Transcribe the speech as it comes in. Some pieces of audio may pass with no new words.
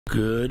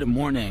Good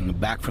morning,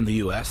 back from the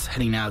US,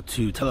 heading now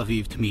to Tel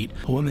Aviv to meet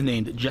a woman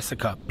named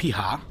Jessica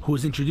Piha, who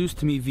was introduced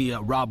to me via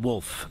Rob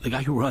Wolf, the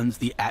guy who runs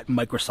the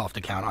 @Microsoft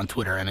account on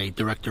Twitter and a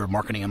director of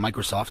marketing at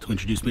Microsoft, who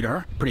introduced me to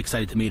her. Pretty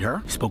excited to meet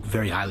her. He spoke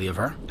very highly of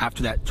her.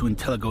 After that, to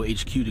Intelligo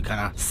HQ to kind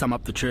of sum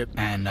up the trip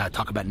and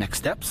talk about next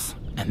steps.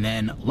 And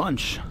then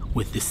lunch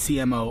with the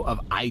CMO of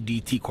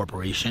IDT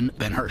Corporation,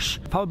 Ben Hirsch,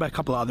 followed by a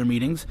couple of other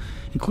meetings,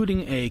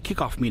 including a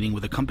kickoff meeting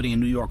with a company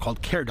in New York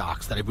called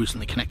CareDocs that I've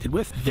recently connected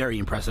with. Very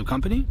impressive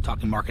company,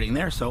 talking marketing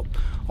there. So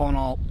all in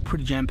all,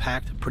 pretty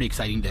jam-packed, pretty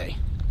exciting day.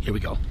 Here we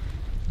go.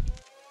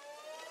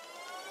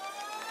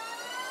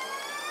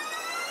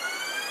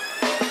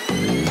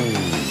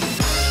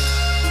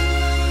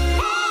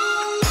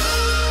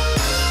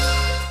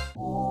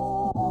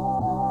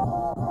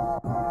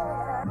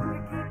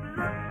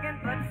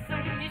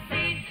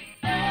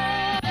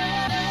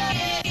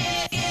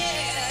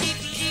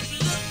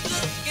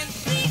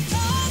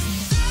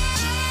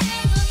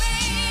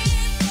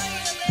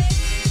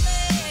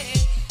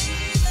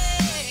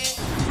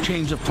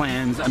 Change of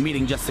plans. I'm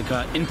meeting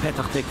Jessica in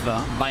Petach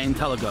Tikva by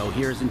Intelligo.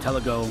 Here's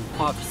Intelligo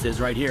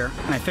offices right here.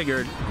 And I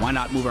figured, why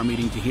not move our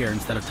meeting to here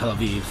instead of Tel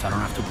Aviv so I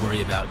don't have to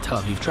worry about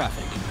Tel Aviv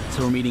traffic.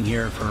 So we're meeting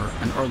here for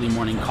an early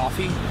morning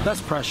coffee.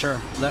 Less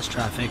pressure, less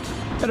traffic.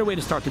 Better way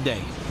to start the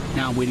day.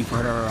 Now I'm waiting for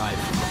her to arrive.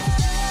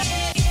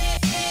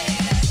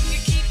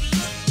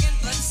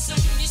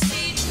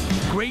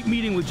 Great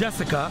meeting with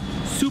Jessica.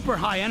 Super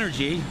high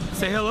energy.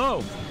 Say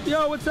hello.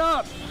 Yo, what's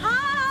up?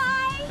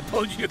 Hi! I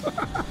told you.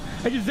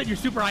 I just said you're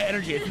super high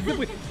energy. It's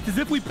as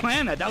if we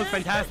planned that. That was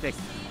fantastic.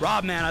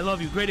 Rob, man, I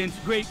love you. Great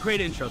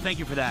intro. Thank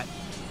you for that.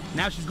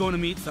 Now she's going to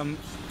meet some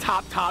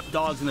top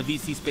dogs in the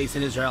VC space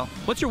in Israel.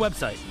 What's your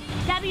website?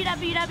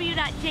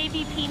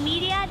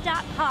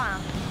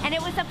 www.jvpmedia.com. And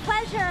it was a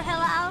pleasure,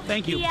 Hillel.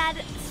 Thank you. He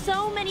had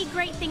so many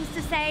great things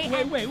to say.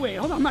 Wait.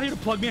 Hold on. I'm not here to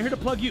plug me. I'm here to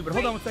plug you. But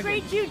hold on one second.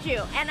 Great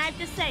juju. And I have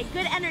to say,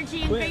 good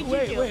energy and great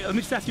juju. Wait. Let me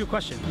just ask you a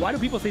question. Why do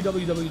people say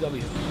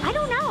www? I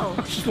don't know.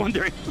 I was just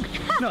wondering.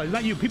 No, it's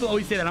not you. People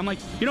always say that. I'm like,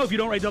 if you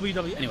don't write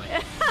www. Anyway.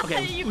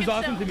 Okay. It was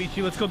awesome to meet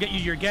you. Let's go get you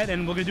your get,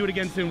 and we're going to do it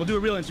again soon. We'll do a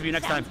real interview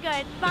next time. Sounds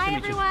good. Bye,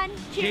 everyone.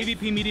 Cheers.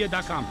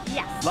 jvpmedia.com.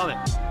 Yes. Love it.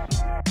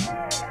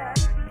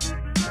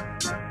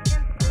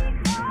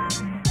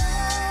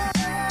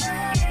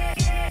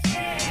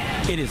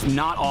 It is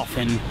not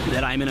often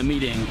that I'm in a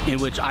meeting in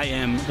which I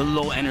am the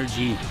low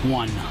energy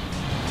one.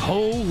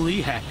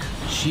 Holy heck.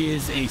 She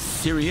is a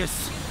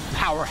serious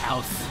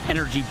powerhouse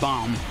energy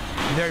bomb.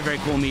 Very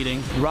cool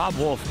meeting. Rob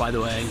Wolf, by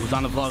the way, was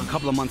on the vlog a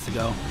couple of months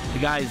ago. The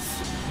guy's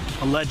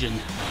a legend,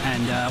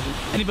 and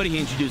anybody he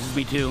introduces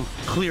me to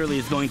clearly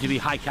is going to be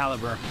high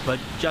caliber, but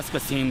Jessica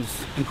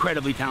seems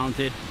incredibly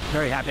talented.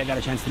 Very happy I got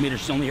a chance to meet her.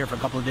 She's only here for a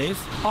couple of days.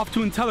 Off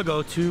to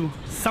Intelligo to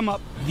sum up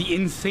the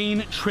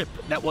insane trip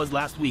that was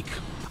last week.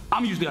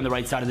 I'm usually on the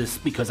right side of this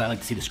because I like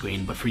to see the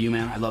screen, but for you,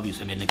 man, I love you,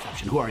 so I made an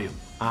exception. Who are you?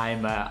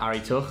 I'm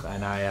Ari Tuch,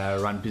 and I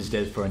run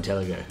BizDev for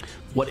Intelligo.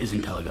 What is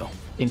Intelligo?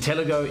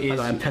 Intelligo is...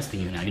 I'm testing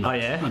you now. Oh,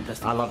 yeah? I'm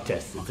testing I love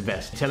tests. It's the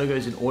best. Intelligo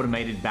is an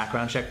automated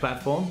background check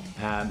platform.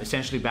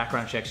 Essentially,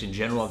 background checks in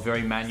general are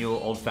very manual,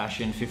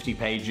 old-fashioned, 50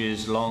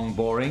 pages, long,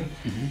 boring.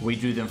 Mm-hmm. We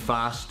do them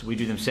fast. We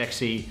do them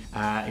sexy,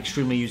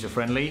 extremely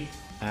user-friendly.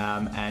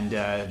 And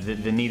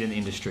the need in the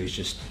industry is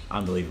just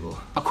unbelievable.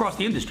 Across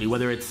the industry,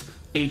 whether it's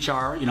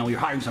HR, you're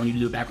hiring someone, you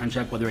do a background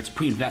check, whether it's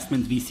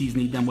pre-investments, VCs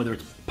need them, whether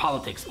it's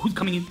politics, who's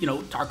coming in,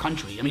 to our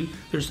country. I mean,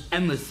 there's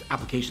endless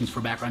applications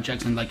for background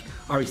checks, and like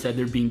Ari said,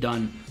 they're being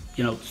done,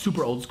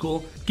 super old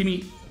school. Give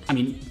me,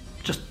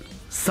 just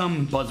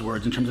some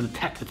buzzwords in terms of the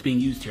tech that's being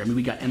used here.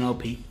 We got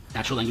NLP,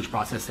 natural language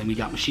processing, we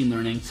got machine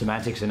learning.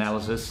 Semantics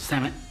analysis.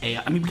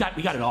 AI. We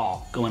got it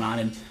all going on,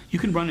 and you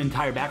can run an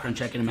entire background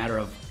check in a matter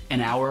of an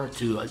hour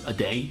to a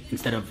day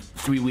instead of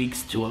 3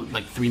 weeks to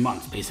 3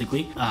 months,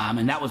 basically.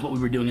 And that was what we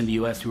were doing in the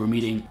US. We were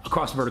meeting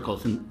across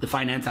verticals. In the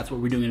finance, that's what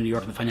we were doing in New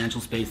York, in the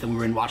financial space. Then we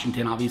were in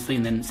Washington, obviously,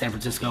 and then San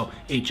Francisco,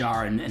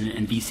 HR and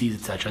VCs,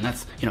 etc. And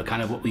that's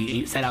kind of what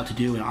we set out to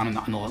do on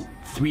the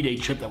 3-day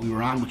trip that we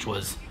were on, which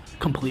was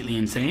completely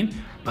insane.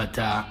 But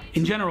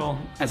in general,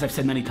 as I've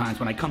said many times,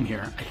 when I come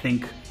here, I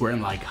think we're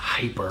in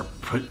hyper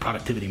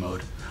productivity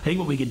mode. I think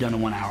what we get done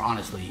in 1 hour,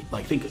 honestly,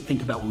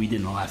 think about what we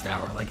did in the last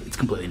hour. It's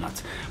completely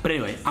nuts. But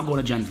anyway, I'm going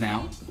to Jem's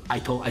now. I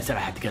said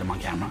I had to get him on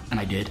camera, and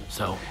I did,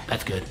 so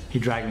that's good. He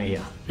dragged me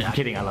here. Yeah. I'm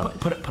kidding, I love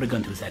it. Put a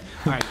gun to his head.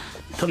 All right,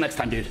 till next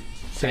time, dude.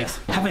 Thanks.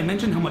 Have I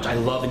mentioned how much I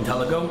love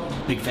Intelligo?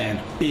 Big fan.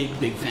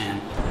 Big fan.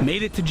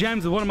 Made it to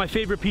Jem's with one of my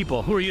favorite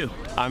people. Who are you?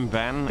 I'm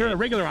Ben. You're a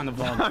regular on the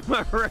vlog. I'm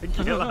a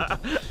regular.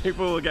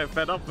 People will get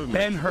fed up with me.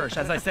 Ben Hirsch,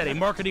 as I said, a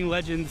marketing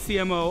legend,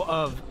 CMO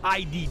of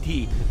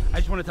IDT. I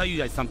just want to tell you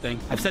guys something.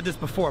 I've said this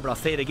before, but I'll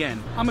say it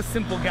again. I'm a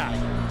simple guy.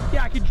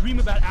 Yeah, I could dream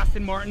about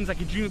Aston Martins,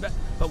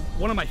 but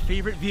one of my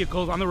favorite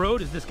vehicles on the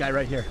road is this guy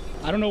right here.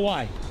 I don't know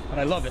why, but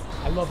I love it.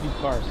 I love these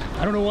cars.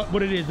 I don't know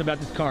what it is about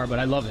this car, but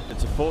I love it.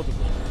 It's affordable.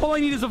 All I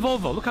need is a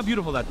Volvo. Look how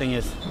beautiful that thing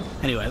is.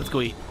 Anyway, let's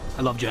go eat.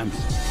 I love Jem's.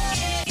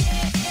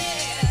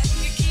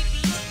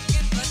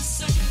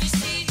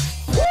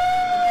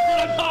 What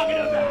I'm talking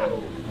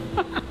about.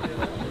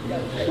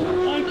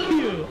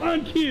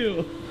 on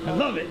cue. I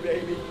love it,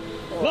 baby.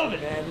 Love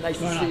it. Man, nice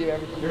to see you.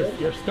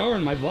 You're a star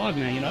in my vlog,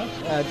 man, you know?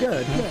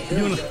 Good.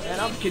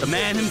 The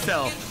man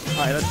himself.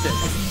 All right, that's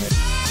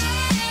it.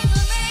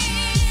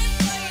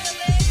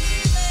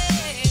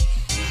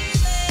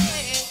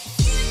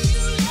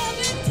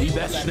 The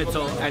best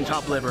schnitzel and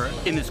chopped liver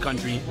in this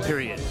country,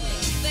 period.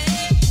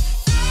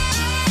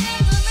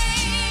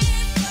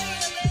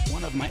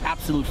 One of my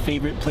absolute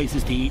favorite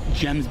places to eat,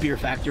 Jem's Beer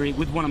Factory,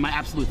 with one of my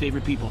absolute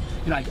favorite people.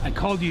 You know, I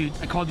called you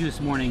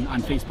this morning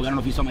on Facebook. I don't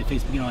know if you saw my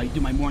Facebook. You know, I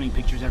do my morning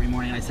pictures every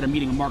morning, and I said I'm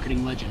meeting a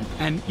marketing legend.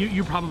 And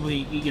you're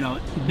probably, you know,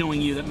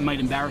 knowing you, that might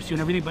embarrass you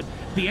and everything. But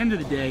at the end of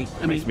the day,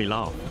 I mean, makes me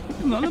laugh.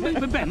 No,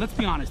 but Ben, let's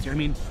be honest here. I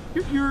mean,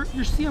 you're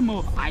CMO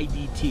of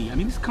IDT. I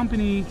mean, this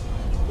company,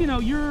 you know,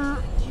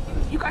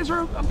 you guys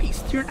are a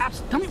beast. You're an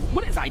absolute. Tell me,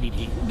 what is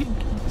IDT?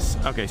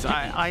 Okay, so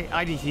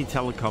IDT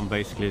Telecom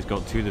basically has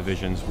got two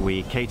divisions.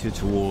 We cater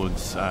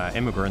towards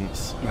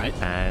immigrants, right,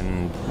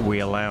 and we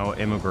allow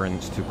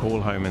immigrants to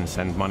call home and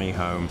send money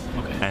home,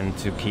 okay, and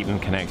to keep them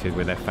connected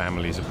with their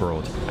families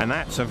abroad. And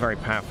that's a very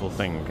powerful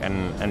thing.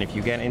 And if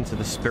you get into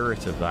the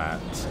spirit of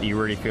that, you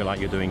really feel like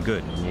you're doing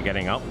good. You're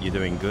getting up, you're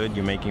doing good,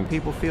 you're making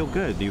people feel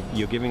good.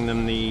 You're giving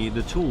them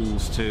the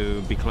tools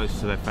to be close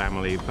to their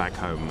family back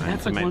home and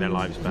to make their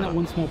lives better. Isn't that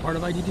one small part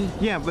of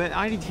IDT? Yeah, but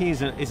IDT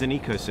is an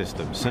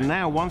ecosystem. So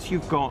now once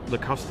you've got the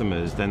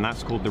customers, then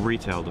that's called the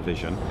retail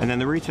division. And then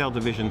the retail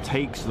division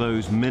takes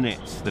those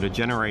minutes that are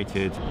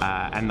generated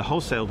and the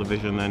wholesale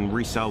division then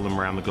resell them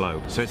around the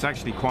globe. So it's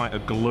actually quite a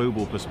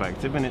global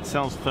perspective, and it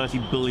sells 30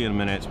 billion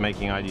minutes,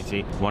 making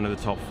IDT one of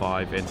the top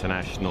 5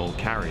 international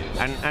carriers.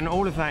 And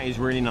all of that is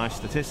really nice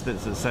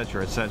statistics,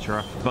 etc.,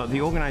 etc. But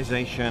the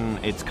organization,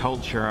 its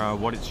culture,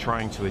 what it's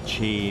trying to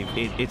achieve,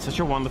 it's such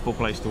a wonderful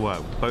place to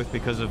work, both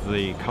because of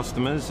the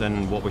customers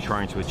and what we're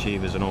trying to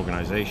achieve as an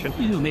organization.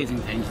 You do amazing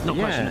things, no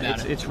question about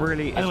it. It's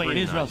really. By the way,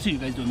 really in Israel nice. too, you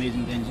guys do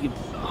amazing things. You give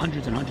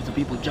hundreds and hundreds of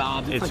people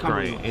jobs. It's like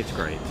great. It's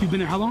great. You've been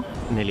there how long?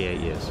 Nearly 8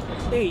 years.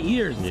 8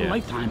 years. It's a Yeah.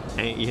 lifetime.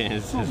 8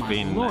 years has my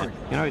been. Lord.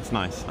 You know, it's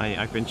nice.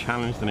 I've been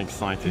challenged and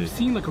excited. You've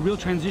seen like a real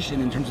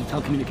transition in terms of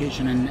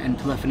telecommunication and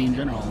telephony in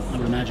general, I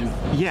would imagine.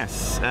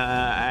 Yes,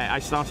 I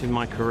started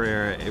my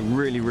career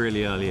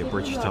really early at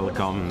British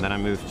Telecom. Then I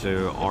moved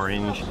to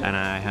Orange, and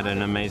I had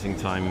an amazing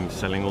time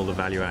selling all the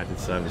value-added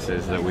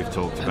services that we've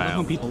talked I love about.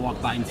 when people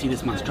walk by and see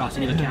this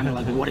monstrosity of the camera,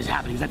 like, what is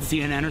happening? Is that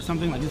CNN or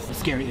something? Like, this is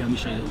scary. Let me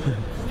show you.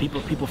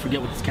 People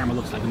forget what this camera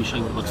looks like. Let me show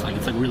you what it looks like.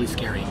 It's like really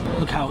scary.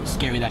 Look how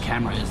scary that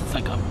camera is. It's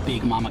like a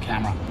big mama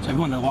camera. So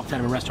everyone that walks out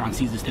of a restaurant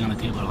sees this thing on the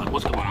table. They're like,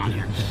 what's going on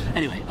here?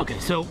 Anyway, okay,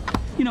 so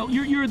you know,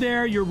 you're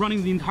there. You're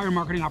running the entire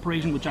marketing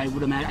operation, which I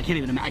would imagine.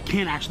 I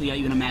can't actually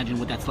even imagine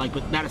what that's like.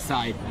 But that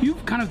aside,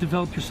 you've kind of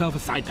developed yourself a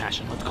side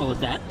passion. Let's call it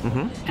that.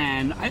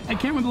 And I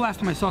can't remember the last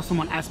time I saw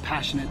someone as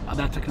passionate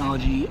about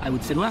technology. I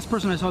would say the last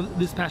person I saw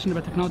this passionate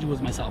about technology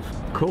was myself.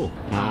 Cool.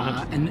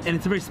 And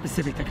it's a very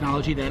specific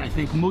technology that I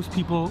think most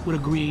people would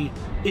agree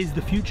is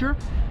the future.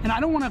 And I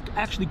don't want to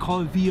actually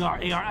call it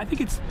VR, AR. I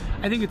think it's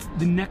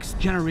the next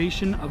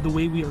generation of the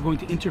way we are going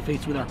to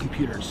interface with our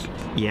computers.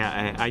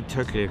 Yeah, I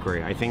totally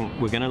agree. I think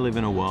we're going to live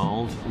in a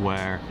world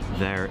where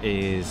there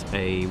is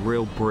a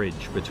real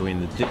bridge between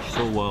the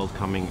digital world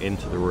coming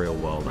into the real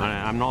world.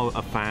 I'm not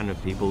a fan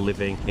of people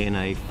living in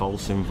a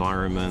false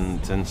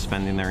environment and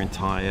spending their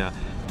entire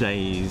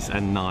days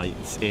and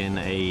nights in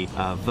a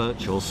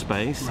virtual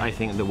space. I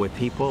think that we're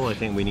people. I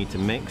think we need to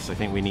mix. I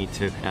think we need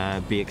to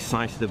be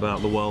excited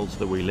about the worlds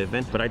that we live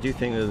in. But I do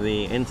think that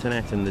the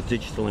internet and the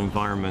digital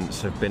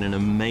environments have been an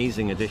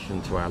amazing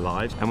addition to our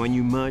lives. And when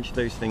you merge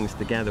those things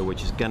together,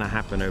 which is going to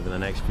happen over the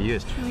next few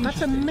years,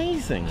 that's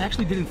amazing. I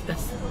actually didn't.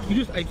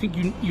 I think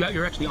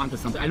you're actually onto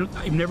something.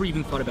 I've never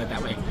even thought about it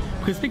that way.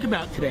 Because think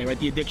about today, right?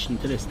 The addiction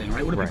to this thing,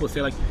 right? What do people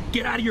say? Like,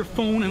 get out of your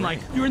phone and like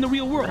you're in the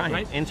real world,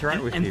 right?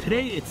 Interact with people. And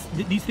today,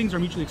 these things are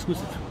mutually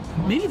exclusive.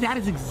 Maybe that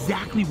is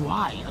exactly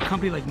why a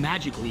company like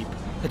Magic Leap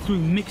that's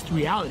doing mixed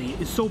reality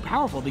is so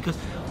powerful, because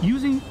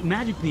using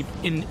Magic Leap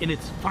in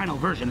its final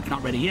version, it's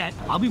not ready yet,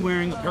 I'll be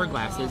wearing a pair of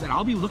glasses and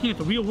I'll be looking at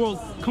the real world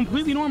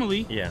completely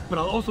normally, but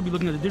I'll also be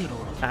looking at the digital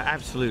world.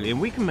 Absolutely, and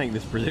we can make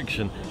this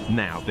prediction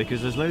now,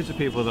 because there's loads of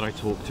people that I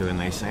talk to and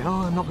they say,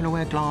 oh, I'm not going to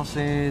wear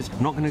glasses,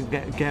 I'm not going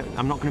to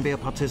I'm not going to be a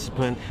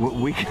participant.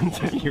 We can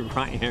tell you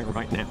right here,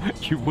 right now,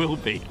 you will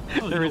be.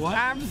 There is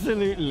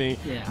absolutely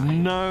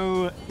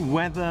no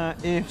whether,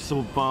 ifs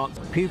or buts.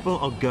 People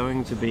are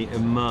going to be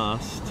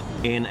immersed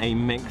in a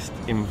mixed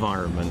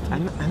environment,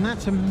 and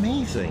that's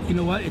amazing. You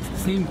know what? It's the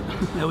same.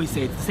 I always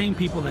say it's the same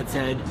people that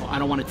said, I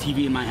don't want a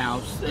TV in my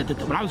house.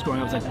 When I was growing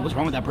up, I was like, what's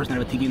wrong with that person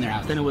that had a TV in their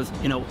house? Then it was,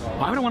 you know,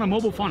 why would I want a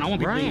mobile phone? I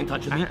want people being in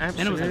touch with me.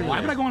 Then it was like,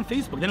 why would I go on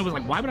Facebook? Then it was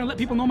like, why would I let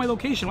people know my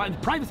location? Why?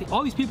 Privacy.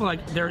 All these people,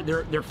 like,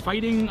 they're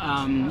fighting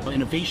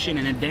innovation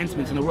and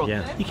advancements in the world.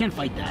 You can't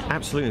fight that.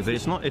 Absolutely, but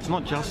it's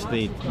not just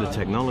the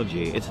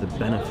technology; it's the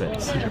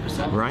benefits,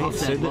 100%. right?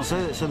 Well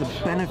said, So the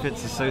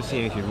benefits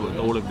associated with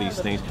all of these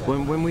things.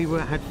 When we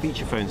had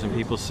feature phones and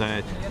people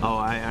said, oh,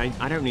 I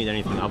don't need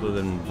anything other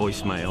than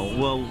voicemail.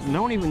 Well,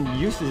 no one even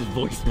uses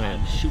voicemail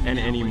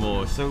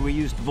anymore. So we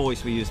used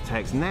voice, we used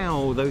text.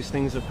 Now those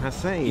things are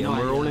passé, and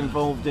we're all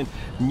involved in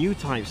new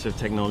types of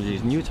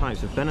technologies, new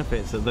types of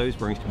benefits that those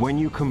brings. When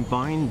you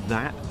combine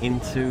that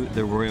into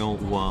the real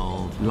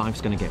world,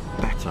 life's going to get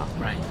better.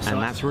 Right.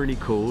 And that's really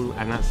cool,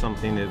 and that's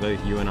something that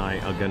both you and I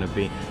are going to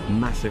be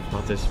massive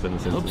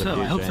participants in.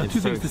 I hope so. Two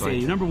things to say.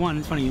 Number one,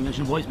 it's funny you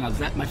mentioned voicemail, because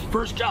that my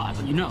first job,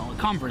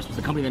 Converse was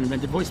the company that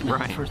invented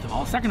voicemail, first of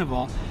all. Second of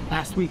all,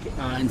 last week,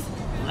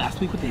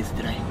 what day is it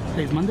today?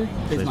 Today's Monday?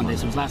 Today's Monday,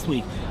 so it was last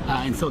week.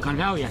 In Silicon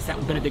Valley, I sat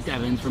with Benedict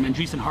Evans from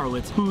Andreessen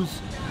Horowitz,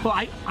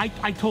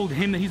 I told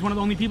him that he's one of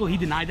the only people. He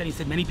denied that. He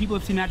said many people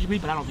have seen Magic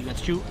Leap, but I don't think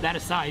that's true. That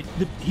aside,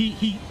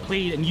 he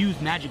played and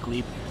used Magic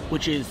Leap,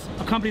 which is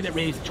a company that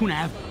raised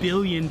 $2.5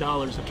 billion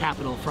of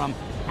capital from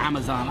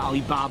Amazon,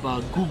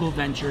 Alibaba, Google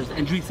Ventures,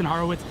 Andreessen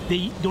Horowitz.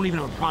 They don't even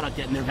have a product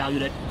yet, and they're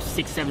valued at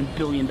 $6-7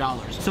 billion.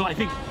 So I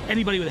think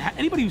anybody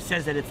who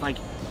says that it's like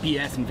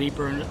BS and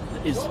vapor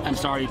is, I'm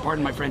sorry,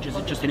 pardon my French, is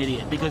just an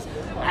idiot, because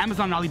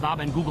Amazon,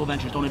 Alibaba, and Google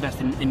Ventures don't invest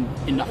in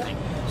nothing.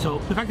 So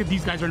the fact that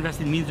these guys are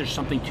investing means there's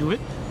something to it.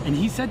 And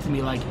he said to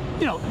me, like,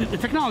 the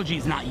technology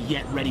is not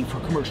yet ready for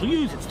commercial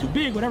use, it's too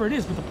big, whatever it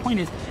is, but the point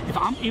is, if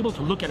I'm able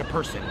to look at a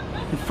person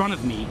in front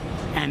of me,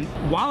 and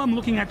while I'm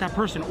looking at that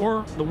person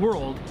or the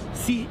world,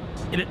 see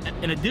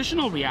an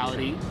additional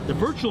reality, the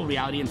virtual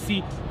reality, and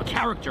see a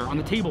character on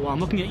the table while I'm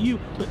looking at you,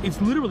 it's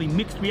literally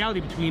mixed reality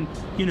between,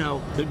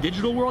 the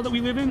digital world that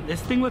we live in,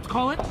 this thing let's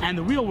call it, and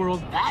the real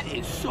world. That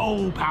is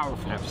so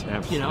powerful.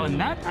 Absolutely. And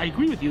that, I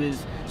agree with you,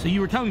 is, so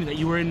you were telling me that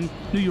you were in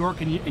New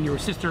York and your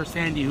sister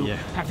Sandy, who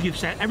have to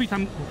give every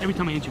time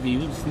I interview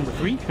you, this is number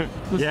 3,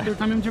 this third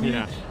time I interview you,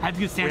 I have to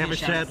give Sandy a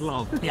shout out. We have a shared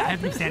love. Yeah, I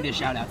have to give Sandy a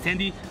shout out.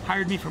 Sandy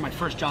hired me for my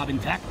first job in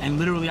tech, and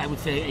literally I would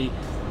say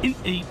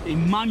a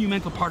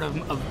monumental part of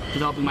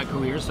developing my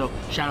career. So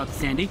shout out to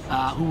Sandy,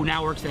 who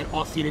now works at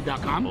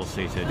allseated.com.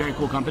 Allseated. Very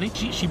cool company.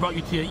 She brought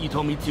you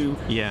told me to.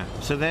 Yeah,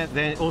 so they're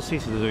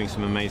Allseated are doing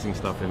some amazing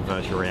stuff in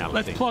virtual reality.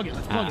 Let's plug it.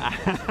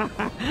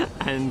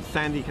 And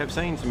Sandy kept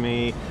saying to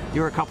me,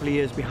 you're a couple of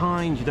years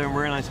behind, you don't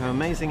realize how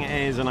amazing it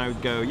is. And I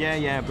would go,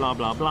 yeah, blah,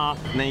 blah, blah.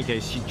 In any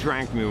case, she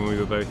dragged me when we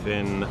were both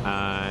in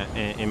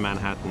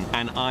Manhattan.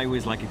 And I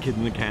was like a kid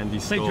in the candy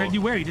store. They dragged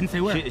you where? You didn't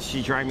say where.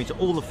 She dragged me to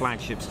all the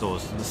flagship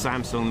stores, the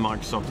Samsung,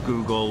 Microsoft,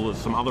 Google,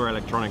 some other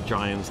electronic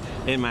giants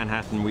in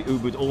Manhattan. We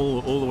Ubered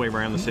all the way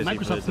around the city.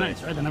 Microsoft's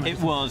nice, right? It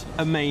was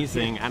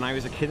amazing, and I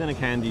was a kid in a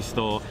candy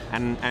store,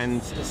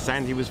 and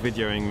Sandy was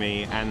videoing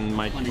me, and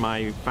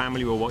my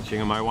family were watching,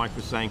 and my wife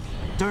was saying,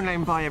 don't let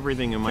him buy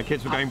everything, and my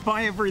kids were going,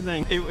 buy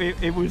everything.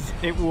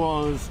 It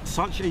was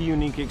such a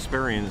unique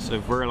experience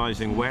of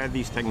realizing where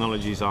these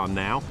technologies are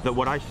now, that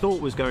what I thought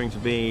was going to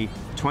be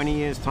 20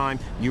 years time,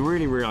 you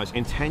really realize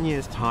in 10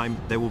 years time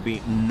there will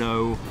be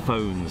no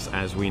phones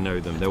as we know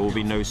them. There will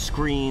be no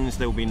screens,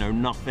 there will be no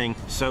nothing.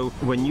 So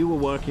when you were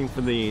working for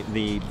the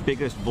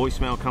biggest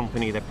voicemail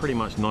company, they're pretty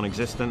much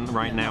non-existent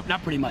right now.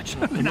 Not pretty much.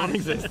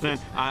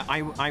 Non-existent.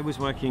 I was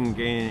working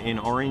in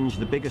Orange.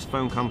 The biggest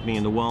phone company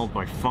in the world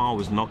by far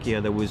was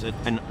Nokia. There was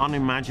an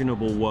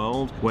unimaginable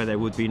world where there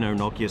would be no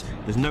Nokias.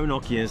 There's no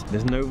Nokias,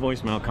 there's no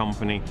voicemail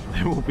company.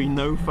 There will be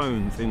no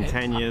phones in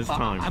 10 years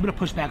time. I'm gonna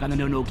push back on the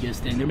no Nokias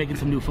thing. They're making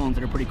some new phones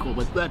that are pretty cool,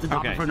 but that's a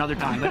topic for another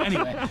time. But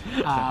anyway,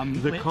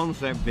 the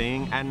concept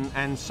being,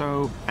 and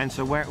so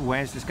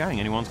where's this going?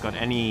 Anyone's got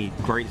any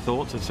great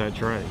thoughts,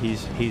 etc.?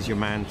 He's your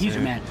man. He's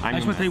your man. I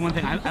just want to tell you one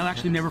thing. I'll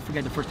actually never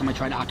forget the first time I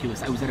tried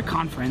Oculus. I was at a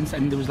conference,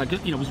 and there was like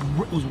it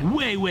was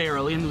way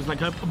early, and there was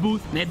like a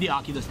booth, and they had the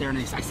Oculus there, and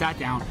I sat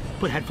down,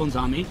 put headphones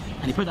on me,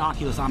 and he put the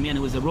Oculus on me, and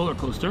it was a roller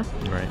coaster.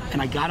 Right.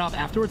 And I got up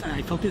afterwards, and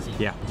I felt dizzy.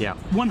 Yeah.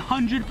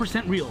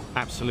 100% real.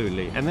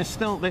 Absolutely. And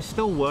they're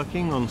still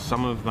working on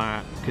some of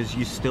that, because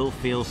you still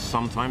feel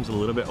sometimes a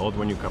little bit odd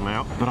when you come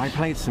out. But I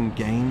played some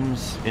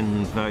games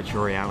in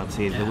virtual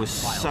reality that was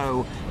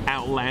so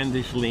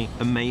outlandishly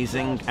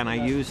amazing, and I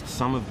used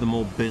some of the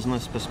more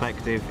business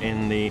perspective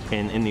in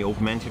the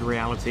augmented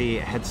reality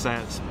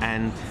headsets,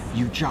 and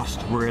you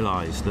just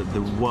realize that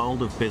the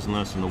world of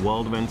business and the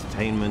world of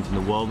entertainment and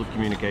the world of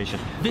communication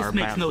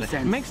makes no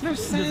sense. Makes no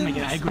sense.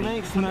 I agree.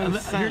 Makes no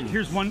sense.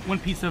 Here's one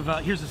piece of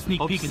here's a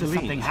sneak peek into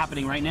something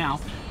happening right now.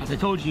 As I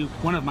told you,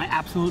 one of my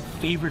absolute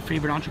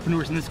favorite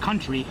entrepreneurs in this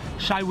country,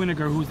 Shai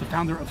Winegar, who's the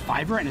founder of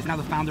Fiverr and is now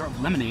the founder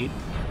of Lemonade,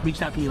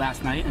 reached out to me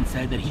last night and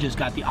said that he just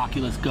got the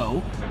Oculus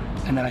Go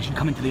and that I should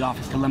come into the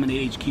office to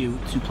Lemonade HQ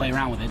to play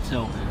around with it.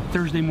 So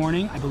Thursday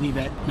morning, I believe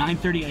at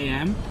 9:30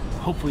 a.m.,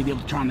 hopefully be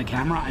able to turn on the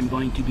camera, I'm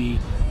going to be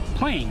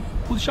playing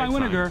with Shai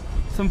Winegar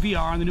some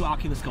VR on the new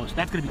Oculus Go. So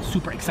that's going to be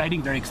super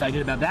exciting, very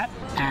excited about that.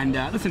 And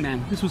listen,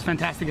 man, this was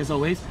fantastic as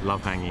always.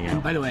 Love hanging out.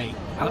 And by the way,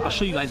 I'll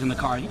show you guys in the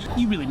car.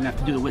 You really didn't have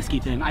to do the whiskey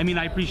thing. I mean,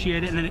 I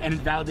appreciate it, and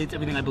it validates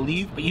everything I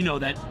believe, but you know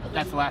that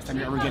that's the last time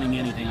you're ever getting me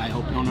anything. I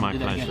hope you don't ever do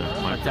that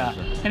again. My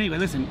pleasure. Anyway,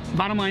 listen,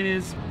 bottom line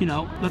is,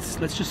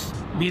 let's just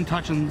be in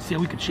touch and see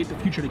how we could shape the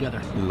future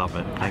together. Love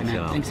it. Thanks,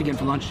 man. Thanks again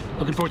for lunch.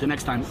 Looking forward to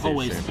next time.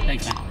 Always.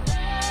 Thanks, man.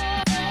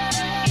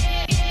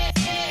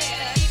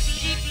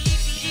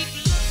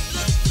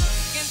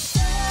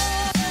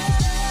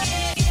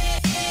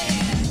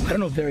 don't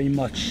know very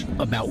much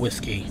about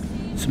whiskey,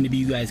 so maybe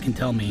you guys can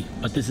tell me,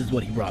 but this is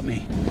what he brought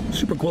me.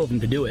 Super cool of him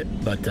to do it,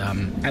 but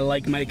I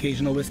like my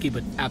occasional whiskey,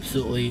 but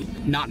absolutely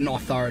not an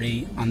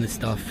authority on this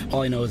stuff.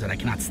 All I know is that I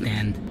cannot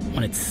stand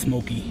when it's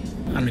smoky.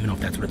 I don't even know if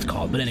that's what it's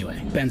called, but anyway,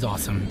 Ben's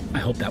awesome. I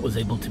hope that was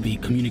able to be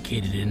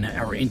communicated in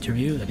our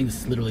interview. I think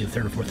this is literally the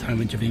third or fourth time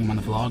I'm interviewing him on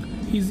the vlog.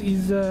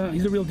 He's a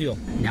real deal.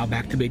 Now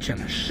back to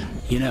J'ms.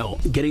 You know,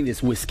 getting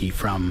this whiskey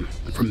from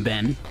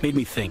Ben made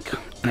me think,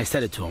 and I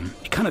said it to him.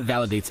 It kind of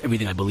validates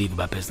everything I believe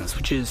about business,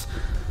 which is,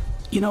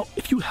 you know,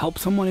 if you help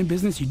someone in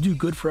business, you do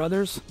good for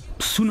others,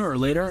 sooner or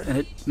later, and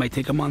it might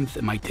take a month,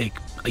 it might take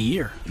a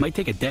year, it might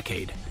take a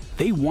decade,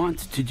 they want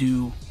to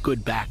do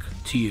good back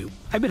to you.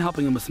 I've been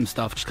helping him with some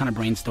stuff, just kind of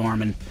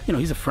brainstorm, and, you know,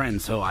 he's a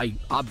friend, so I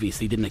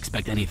obviously didn't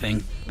expect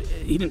anything.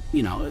 He didn't,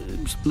 you know,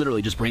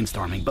 literally just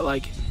brainstorming, but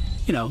like,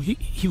 you know,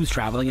 he was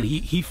traveling, and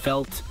he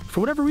felt, for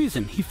whatever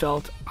reason, he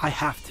felt, I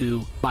have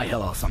to buy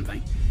Hillel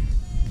something.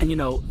 And you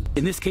know,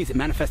 in this case, it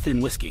manifested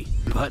in whiskey.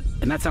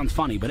 And that sounds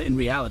funny, but in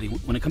reality,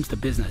 when it comes to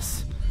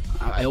business,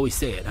 I always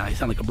say it, and I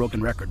sound like a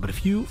broken record, but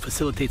if you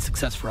facilitate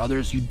success for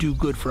others, you do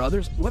good for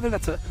others, whether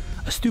that's a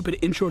stupid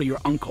intro to your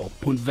uncle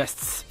who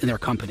invests in their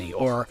company,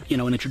 or, you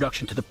know, an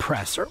introduction to the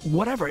press, or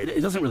whatever,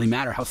 it doesn't really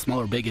matter how small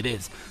or big it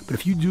is. But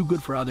if you do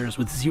good for others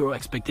with zero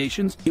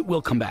expectations, it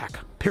will come back,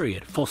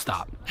 period, full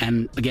stop.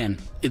 And again,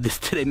 this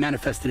today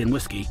manifested in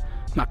whiskey.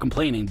 I'm not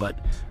complaining, but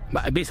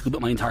I basically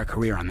built my entire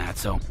career on that,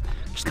 so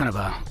just kind of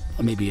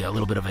maybe a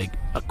little bit of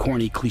a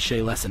corny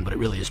cliche lesson, but it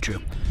really is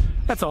true.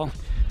 That's all.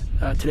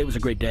 Today was a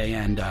great day,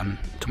 and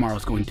tomorrow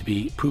is going to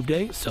be proof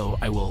day, so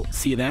I will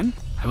see you then.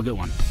 Have a good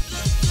one.